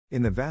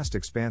In the vast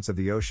expanse of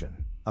the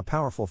ocean, a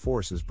powerful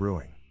force is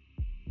brewing.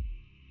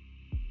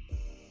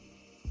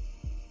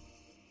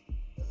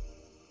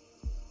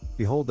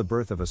 Behold the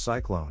birth of a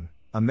cyclone,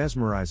 a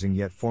mesmerizing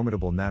yet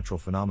formidable natural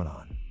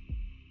phenomenon.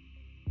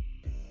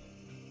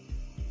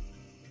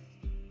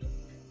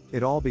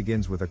 It all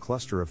begins with a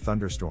cluster of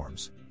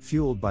thunderstorms,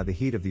 fueled by the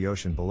heat of the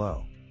ocean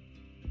below.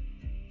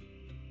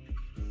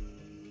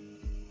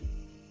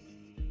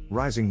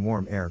 Rising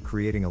warm air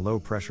creating a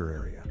low-pressure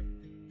area.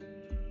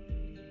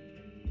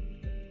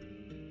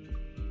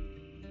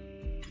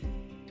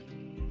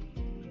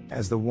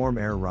 As the warm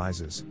air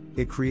rises,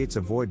 it creates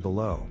a void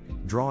below,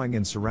 drawing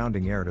in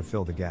surrounding air to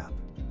fill the gap.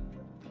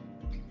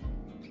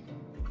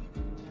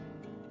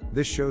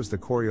 This shows the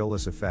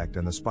Coriolis effect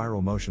and the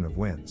spiral motion of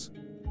winds.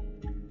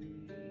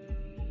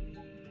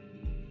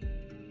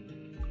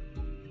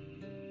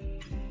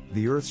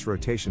 The Earth's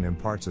rotation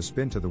imparts a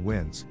spin to the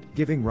winds,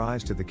 giving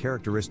rise to the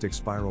characteristic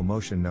spiral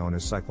motion known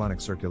as cyclonic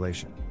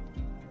circulation.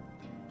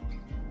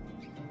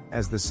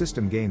 As the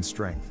system gains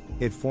strength,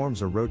 it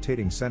forms a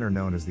rotating center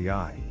known as the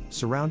eye,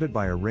 surrounded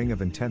by a ring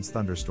of intense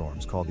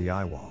thunderstorms called the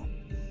eye wall.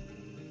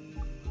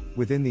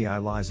 Within the eye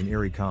lies an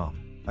eerie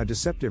calm, a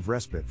deceptive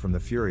respite from the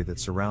fury that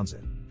surrounds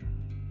it.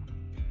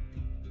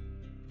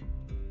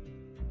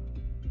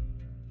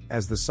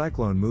 As the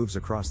cyclone moves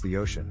across the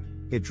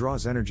ocean, it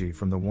draws energy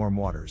from the warm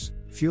waters,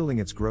 fueling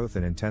its growth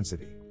and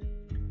intensity.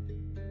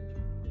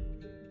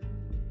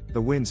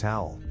 The winds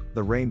howl,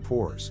 the rain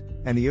pours,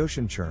 and the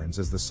ocean churns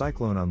as the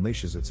cyclone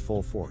unleashes its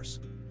full force.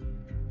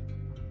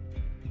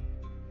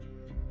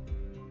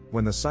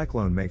 When the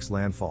cyclone makes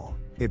landfall,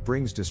 it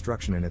brings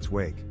destruction in its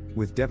wake,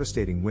 with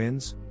devastating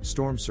winds,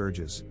 storm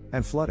surges,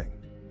 and flooding.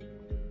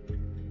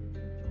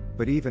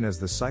 But even as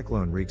the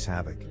cyclone wreaks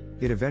havoc,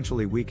 it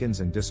eventually weakens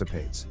and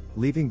dissipates,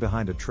 leaving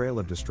behind a trail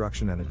of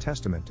destruction and a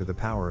testament to the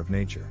power of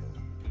nature.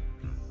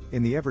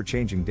 In the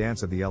ever-changing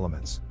dance of the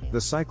elements,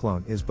 the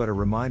cyclone is but a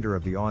reminder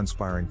of the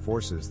awe-inspiring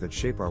forces that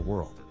shape our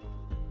world.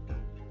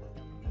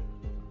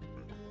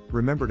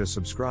 Remember to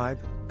subscribe,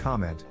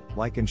 comment,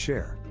 like and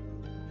share.